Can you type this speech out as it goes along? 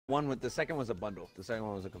one with the second was a bundle. The second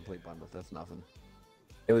one was a complete bundle. That's nothing.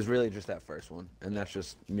 It was really just that first one, and that's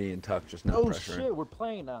just me and Tuck just not pressuring. Oh shit, we're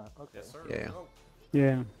playing now. Okay. Yes, sir. Yeah.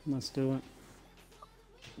 Yeah, let's do it.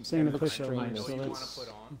 I'm saying to push over, strange. so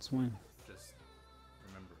let's win. Just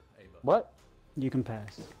remember, Ava. What? You can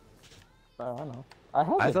pass. I don't know.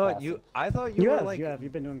 I thought you were like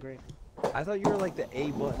you've been doing great. I thought you were like the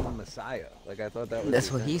A button messiah. Like I thought that was.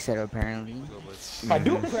 That's what he said apparently. I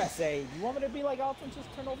do press A. You want me to be like Alton, just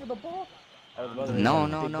turn over the ball? No.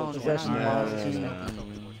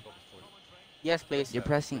 Yes, please. You're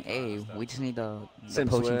pressing A. We just need the Sim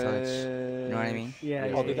poaching switch. touch. You know what I mean?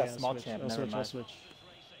 Yeah. Oh, they got small champ. I'll Never switch. I'll mind. switch.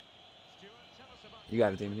 You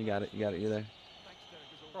got it, Demon. You got it. You got it. You're there.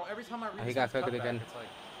 Bro, every time I read He got cooked again. It's like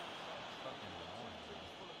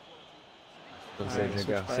Let's say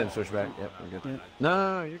Jinko. Sim switch back. Yep, we're good. Yeah.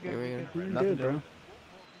 No, you're good. You're You're good. good. You're Nothing good, doing.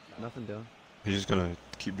 bro. Nothing doing. He's just gonna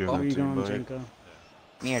keep doing Where that you too, going, but Jinko?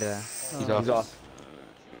 Mierda. He's He's off. off.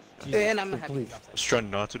 And I'm happy. I was trying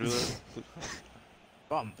not to do that.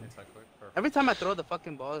 Bum. inside quick. Perfect. Every time I throw the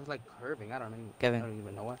fucking ball, it's like curving. I don't even. Kevin. I don't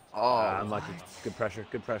even know what. Unlucky. Good pressure.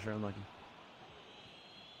 Good pressure. Unlucky.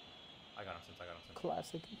 I got him since.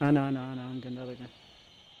 Classic. I know. I'm getting another guy.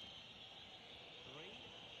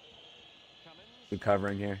 Good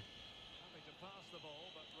covering here.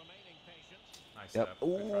 Nice Yep. step.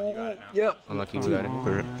 Good run. You got it now. Yep. Unlucky. You got it. Come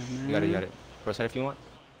Clear. on, You got it. You got man. it. Pro side if you want.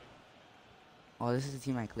 Oh, this is the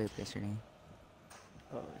team I clipped yesterday.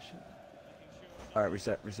 Oh shit. All right,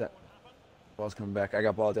 reset. Ball's coming back. I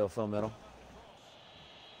got ball. They'll fill middle.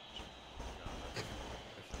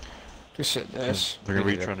 Good shit, Dash. They're gonna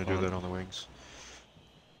be trying to do that on the wings.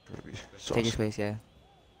 Gonna be Take your space, yeah.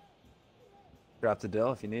 Drop the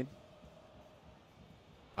dill if you need.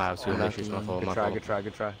 I was gonna make sure it's my fault. Good My try. fault. Good try.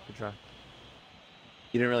 Good try. Good try.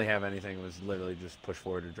 You didn't really have anything. It was literally just push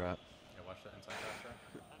forward or drop. Yeah, watch that inside pass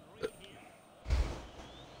there.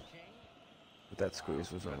 But that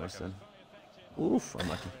squeeze was almost in. Oof,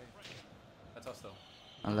 unlucky. That's us though.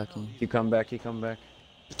 Unlucky. He come back. He come back.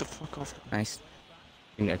 Get the fuck off. Nice.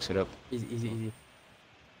 You can exit up. Easy.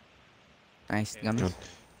 Nice. Got me. Good.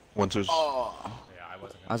 Once there's Oh. Yeah, I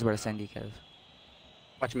wasn't. I was about to send you, Kev.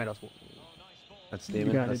 Watch medals. That's You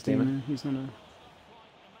Demon. got That's it, Demon. Demon. He's gonna.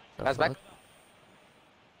 Pass back.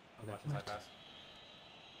 Watch inside pass.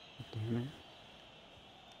 Damn it.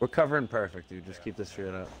 We're covering perfect, dude. Just keep this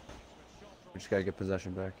straight up. We just gotta get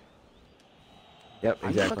possession back. Yep, I'm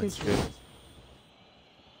exactly. fucking Good.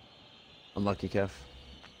 Unlucky, Kev.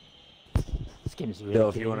 This game is really Bill,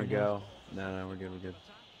 if you getting want to me now. go. No, we're good. We're good.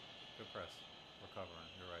 Good press. We're covering.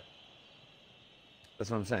 You're right. That's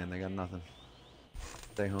what I'm saying. They got nothing.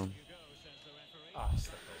 Stay home. Ah,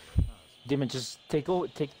 step over. Demon, just take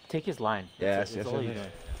his line. Yes, That's yes, all yes, you're yes.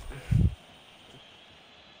 doing.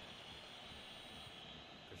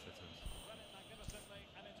 Good shit, Sims.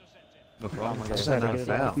 No problem. God. That's Just had to not a get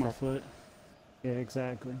it off foul. my foot. Yeah,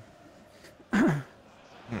 exactly.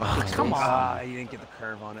 Come on. Ah, you didn't get the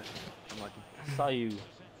curve on it. Unlucky. I saw you.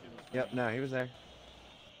 Yep, no, he was there.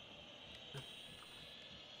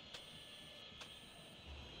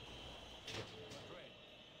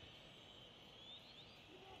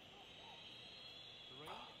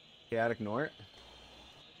 Chaotic Nort.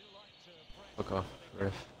 Fuck off.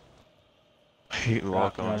 Ref. I hate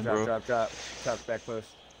lock on, bro. Drop. Top back post.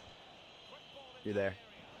 You're there.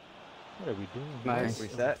 What are we doing? Nice.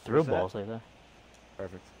 Reset. Through reset. balls like that.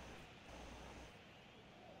 Perfect.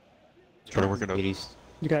 Trying to work it up. 80s.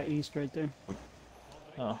 You got East right there.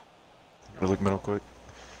 Oh. Gotta look middle quick.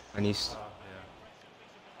 And he's. Oh,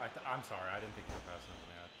 yeah. I'm sorry. I didn't think you were passing him.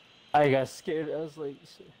 I got scared. I was like,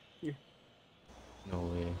 shit. Here. No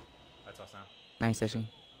way. That's us now. Nice session.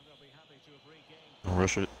 Don't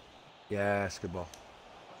rush it. Yes, good ball.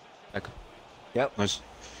 Back. Yep. Nice.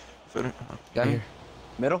 Finish. Got me.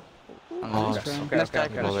 Middle. Unlucky. Nice try. Okay, Nice okay, try,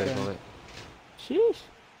 okay. Goal it, try. goal it. Sheesh.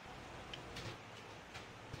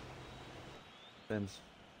 Sims.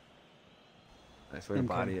 Nice way to Okay.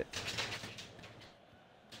 body it.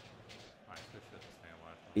 Nice. Good shit. Stand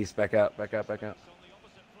watch. East, back out, back out, back out.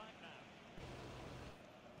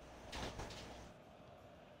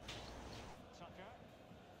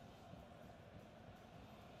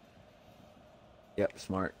 Yep,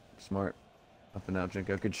 smart. Up and out,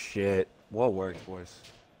 Jinko. Good shit. Well worked, boys.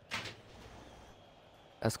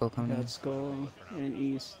 Let's go coming in. Let's go in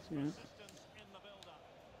East. Yeah.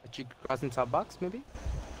 Did you cross in top box, maybe?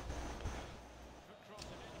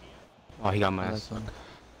 Oh, he got my I ass. like one.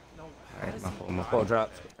 Alright, my fault. My Ball fault.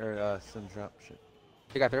 drop, or Sims drop. Shit.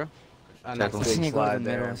 He got through? Nice. Nice. I Big just need to go to the slide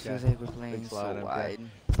there, middle. It feels okay. like we're playing Big slide, so okay. wide.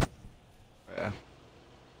 Yeah.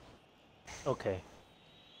 Okay.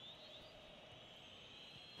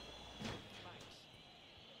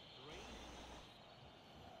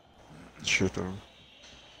 Shit, though.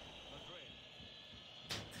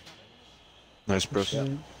 Nice press. Shit.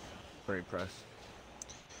 Great press.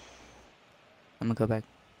 I'm gonna go back.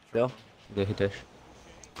 Still? Yeah, he dish.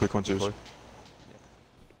 Quick one, twos.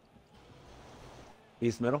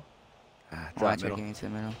 East middle? Ah, drop Watch her middle. give me to the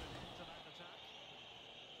middle.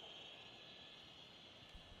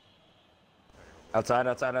 Outside,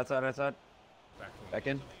 outside, outside, outside. Back to him. Back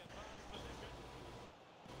in.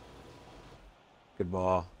 Good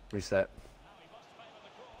ball. Reset.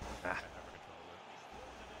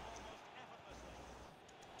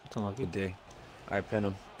 It's unlucky. Good D. Alright, pin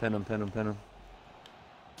him. Pin him, pin him, pin him.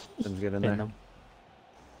 Tim's get in Pin there. them.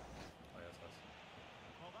 Oh, yeah, that's us.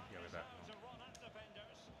 Yeah, we're back.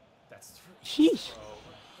 That's Sheesh.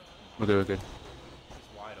 bro. We're good. It's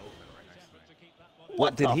wide open right next to me.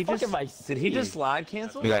 What did the he fuck just? am I Did he just seeing? slide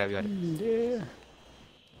cancel? We got it. Yeah.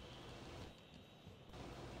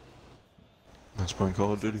 That's playing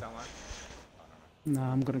Call of Duty. Sound like? I don't know.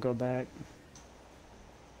 Nah, I'm gonna go back.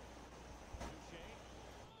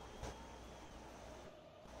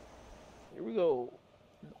 Here we go.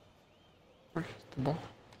 Where's the ball?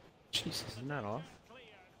 Jesus. Isn't that off?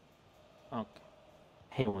 Okay.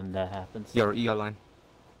 Hate when that happens. You got line.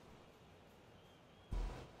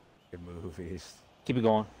 Good move, East. Keep it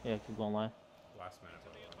going. Yeah, keep going line. Last minute.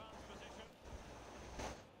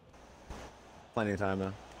 Plenty of time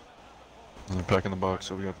though. And they're back in the box,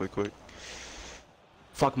 so we gotta play quick.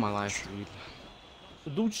 Fuck my life,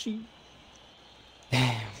 dude. Suduchi.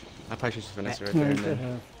 Damn. I probably should just finesse it right Yeah, there you and could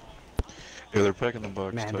then. have. Yeah, they're packing the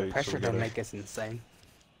box Man, tight, the so pressure we don't gotta, make us insane.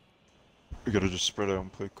 we gotta just spread out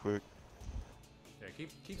and play quick. Yeah,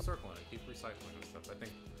 keep circling it. Keep recycling and stuff. I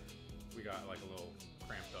think we got like a little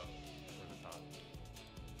cramped up for the top.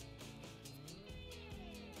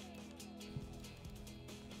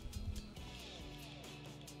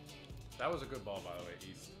 That was a good ball, by the way,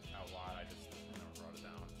 East out wide. I just never brought it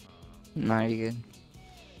down. Nah, you good.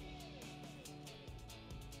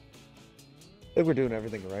 I think we're doing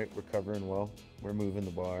everything right. We're covering well. We're moving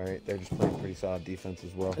the ball right. They're just playing pretty solid defense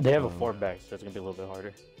as well. They have a 4-back, so it's gonna be a little bit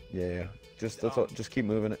harder. Yeah, yeah. Just that's all, just keep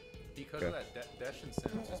moving it. Because of that Desh and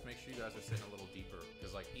Sims, just make sure you guys are sitting a little deeper.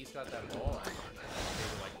 Because like East got that ball, and they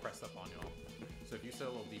were like pressed up on y'all. So if you sit a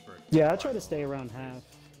little deeper. Yeah, I try to stay around half.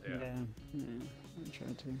 Yeah. Yeah, I try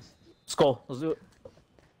to. Skull, let's do it.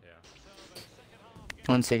 Yeah.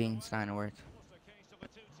 One sitting, it's not gonna work.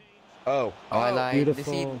 Oh. Oh, I lied. Beautiful.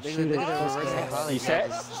 See, look Shoot at it. the Let's reverse go. psychology. You set?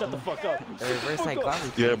 Shut the fuck up. The reverse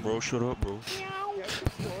psychology. Yeah, bro, shut up, bro.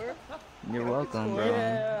 You're welcome, bro.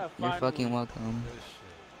 Yeah, You're finally. fucking welcome.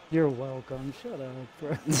 You're welcome. Shut up, bro.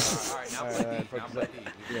 Alright, now play Alright, deep. Now focus play up. deep.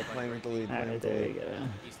 Yeah, playing with the lead. Playing Alright, with the there you lead.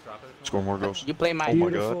 go. East, drop it. Score more goals. You play my Oh my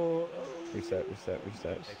god. Beautiful. Reset, reset,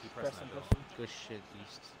 reset. Hey, keep pressing that though. Good shit,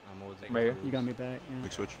 East. I'm always Mayor. You got me back. Big Yeah.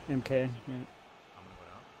 switch. MK. Yeah. I'm gonna go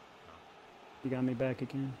down. You got me back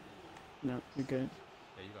again. No, you're good.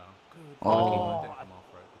 Yeah, you got him. Good. Oh. Didn't come off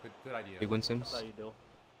right. Good idea. Big win Sims. That's how you do.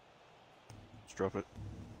 Let's drop it.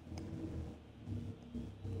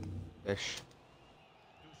 Ish.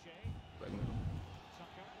 Right middle.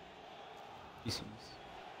 East.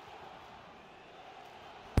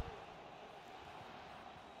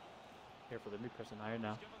 Careful, they're be pressing higher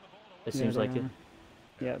now. It Yeah, seems they like it. are.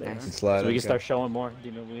 Yeah, they Nice. are. Slide. So we okay. can start showing more.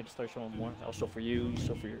 Demon, we can start showing more. I'll show for you, you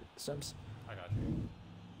show for your Sims. I got you.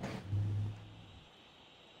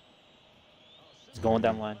 He's going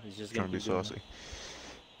down line. He's just Trying to gonna be keep doing saucy.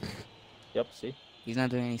 it. Yep, see? He's not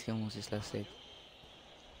doing any skill moves, just left stick.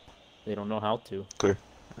 They don't know how to. Clear.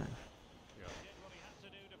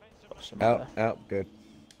 Push him out Out, out, good.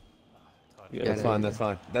 there. Yeah, That's there fine, you that's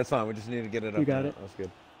fine. That's fine. We just need to get it up. You got now. it. That's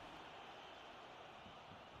good.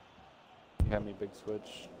 You had me big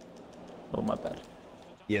switch. Oh, my bad.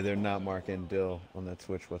 Yeah, they're not marking Dill on that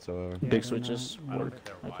switch whatsoever. Yeah, Big they're switches not- I don't work. think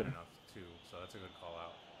they're I wide couldn't. enough too, so that's a good call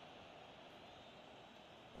out.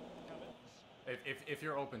 If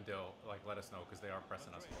you're open, Dill, like let us know because they are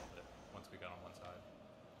pressing us a little bit once we got on one side.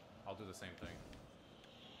 I'll do the same thing.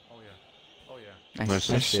 Oh yeah. Oh yeah. Nice.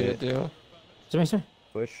 Nice. Shit. yeah. Sorry.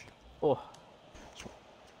 Push. Oh.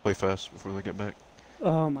 Play fast before they get back.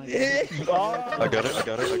 Oh my god. I got it, I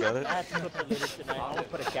got it, I got it. I have to put the later tonight. I'm gonna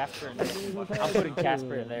put a Casper in there. I'm putting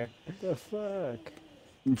Casper in there. The fuck?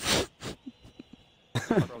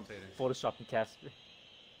 Rotating. Photoshopping Casper.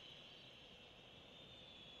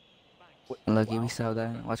 Unlucky, we saw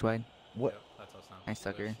that. Watch wide. What? Yep, that's us now. Nice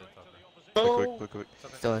Tucker. Good shit, Tucker. Play quick, play quick. It's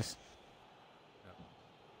okay. Still us.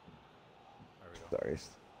 There we go. Sorry.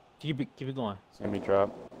 Keep it going. Let me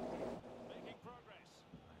drop.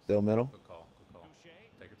 Still middle. Good call. Good call.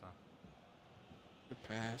 Take your time. Good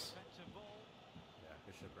pass. Yeah,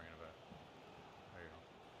 good shit bringing it back. There you go.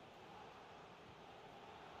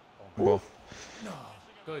 Ball. No.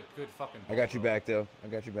 Good fucking. I got you back, though. I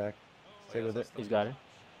got you back. Stay with it. He's got it.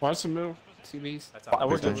 Watch the middle. CBs. That's I out.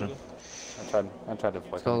 worked Attention. it. I tried to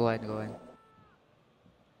flick Go him. wide, go wide.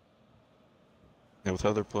 Yeah, with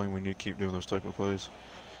how they're playing, we need to keep doing those type of plays.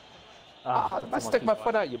 I stick my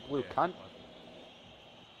foot out, you blue Yeah, cunt. there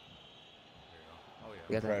you go. Oh yeah.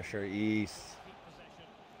 You got that? Pressure, East.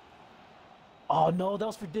 Oh no, that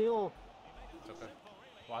was for Dill. It's okay.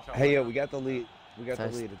 Watch out. Hey, yo, watch we got the lead. We got the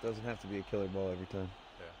Test. lead. It doesn't have to be a killer ball every time.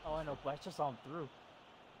 Oh, I know, but I just saw him through.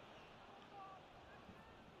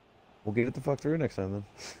 We'll get it the fuck through next time,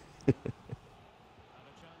 then.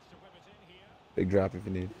 Big drop if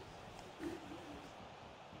you need.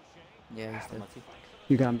 Yeah, he's there.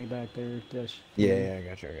 You got me back there, Dish. Yeah, I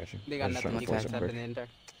got you. I got you. They I got was just trying nothing. to You force guys it have quick. been in there.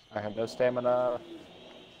 I have no stamina.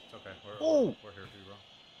 It's okay. We're Oh! here for you, bro.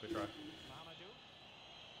 Good try.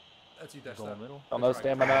 That's you, dash Go that. middle. Oh, no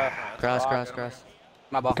stamina. Cross.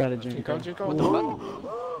 My ball. Got it, Jinko. What the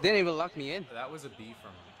fuck? Didn't even lock me in. That was a B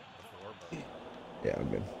from before, but Yeah, I'm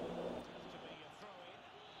good.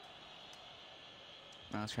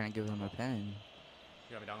 I was trying to give him a pen.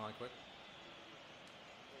 you got me down line quick.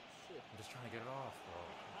 I'm just trying to get it off,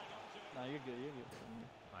 bro. No, you're good. You're good.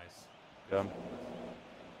 Nice. Yeah.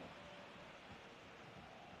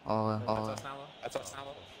 Oh, That's us now, though? That's us now.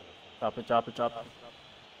 Drop it, drop it, drop it.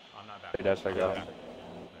 I'm not back. Hey, Dash, I got it. There you go.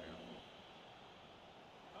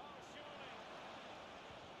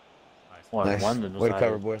 Nice. Well, Nice. London was Way to higher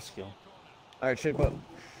cover, boys. skill. All right, shape up.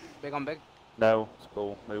 Big on big. No, it's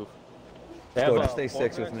cool. Move. They Go, have, just stay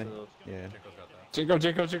six with quarterbacks, me. so Yeah. Jinko's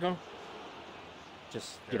got that. Jinko.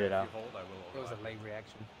 Just Here, get it if out. you hold, I It will was a overlap. late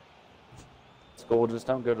reaction. It's cool. Just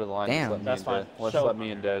don't go to the line. Damn. Just let me That's and fine. Let's Show let it.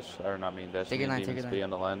 me and Dash, or not me and Dash, Take me your and line, take Demons your be line. on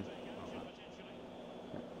the line.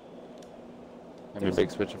 Maybe a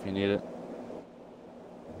big switch if you need it.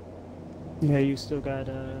 Yeah, you still got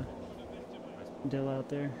Dill out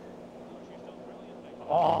there.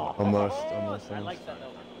 Oh! Almost I almost. like that,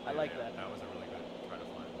 though. I like that. That was a really good try to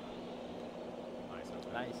find. Nice.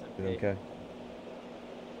 Okay. Nice. Did Okay. okay.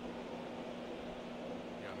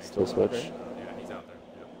 You got me. Still switch. Yeah, he's out there.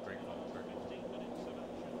 Yep. Great call. Great call.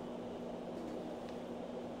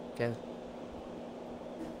 okay.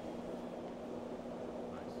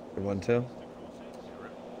 Nice. Good one, too.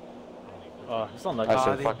 Oh, it's not like I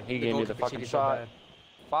should they- fucking. He the gave me the goalkeeper fucking cheated so shot. bad.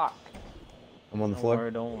 Fuck. I'm on the Don't floor.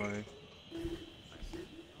 worry, don't worry.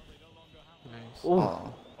 Nice. Ooh,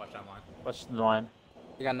 Oh, Watch that line. watch the line.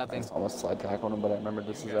 You got nothing. I almost slide tackle him, but I remember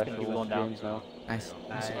this is Yeah, actually keep going down. games now. nice.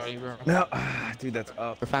 Nice. No, dude, that's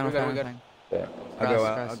up. We're fine, We're we're good, fine, we're we're good. fine. Yeah. I'll go Cross,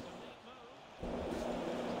 out. cross. I'll-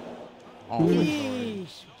 Oh my god.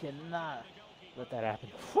 Yeesh, we cannot let that happen.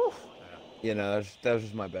 Whew. Yeah, no, that was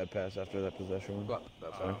just my bad pass after that possession one. Go up.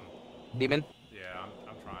 Sorry. Demon. Yeah,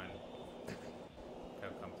 I'm trying.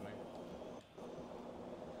 Kev, come to me.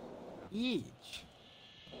 Each.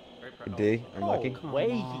 Great Good press. D. I'm lucky. Come Way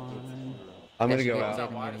he on. I'm Yeah, gonna she go gets out. it.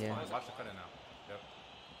 Out wide, it's Yeah. fine. Watch the cut in now. Yep.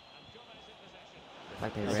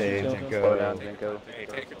 Like they Save, ran. Jinko. Slow down, Jinko. Hey,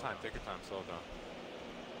 take your time, slow down.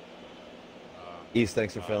 East,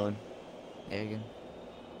 thanks for filling. There you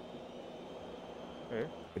go.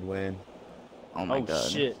 Good win. Oh my Oh god.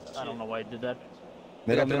 shit! I don't know why I did that.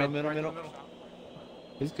 Middle, Right middle. in the middle.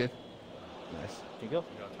 He's good. Nice. There you go.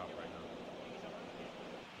 You got top right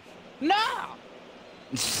now. No!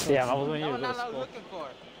 Damn, I was waiting That to was go not to what I was school. looking for.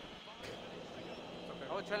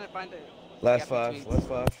 I was trying to find the Last gap five. between Last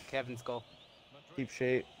five. Kevin's goal. Keep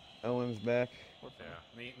shape. OM's back. Yeah.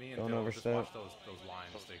 Me and Don't Dill just overstep. watch those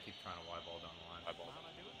lines. They keep trying to wide ball down the line.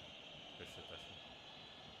 Good shit, that shit.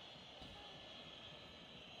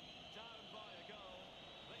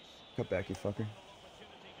 Cut back, you fucker.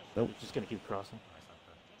 We're just gonna keep crossing. Nice,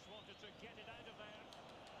 okay.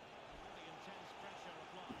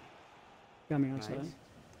 Got me outside. Nice.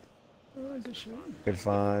 Oh, good shot. Good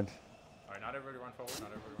find. Alright, not everybody run forward.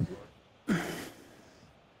 Not everybody run forward.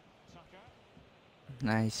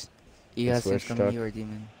 Nice. You Good guys switch, from Tuck. me or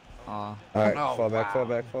demon? Aw. All right, Oh, fall back, fall wow.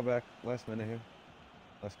 back, fall back. Last minute here.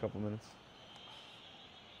 Last couple minutes.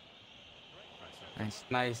 Nice.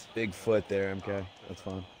 Nice. Big foot there, MK. That's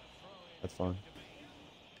fine. That's fine.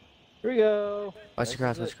 Here we go. Watch the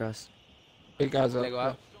cross, watch the cross. Big guys They go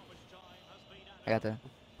out. I got that.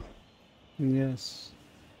 Yes.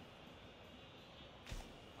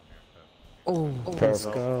 Oh, Let's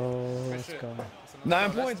Perfect. go. Let's go.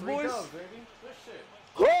 9 points, boys.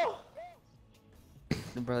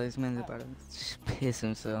 bro, this man's about to piss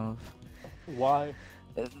himself. Why?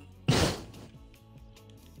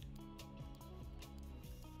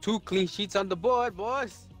 2 clean sheets on the board,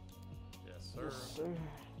 boys. Yes, sir. Yes, sir.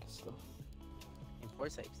 Good stuff. And 4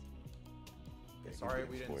 saves. Sorry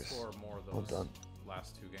we didn't score more of Well those done.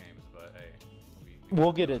 last 2 games, but hey.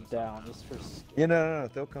 We'll got get done it down. somehow. Just for Yeah, no.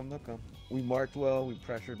 They'll come. They'll come. We marked well. We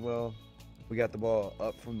pressured well. We got the ball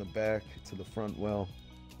up from the back to the front well.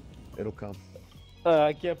 It'll come.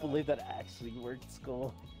 I can't believe that actually worked,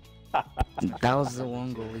 Skull. That was the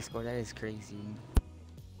one goal we scored. That is crazy.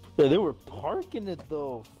 Yeah, they were parking it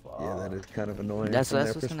though. Yeah, that is kind of annoying That's from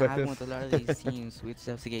their what's gonna happen perspective. with a lot of these teams. We just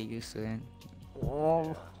have to get used to it.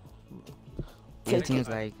 Well, These teams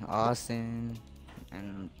like Austin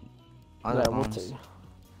and other yeah, we'll ones. take.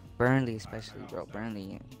 Burnley especially, bro.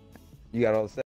 Burnley. You got all the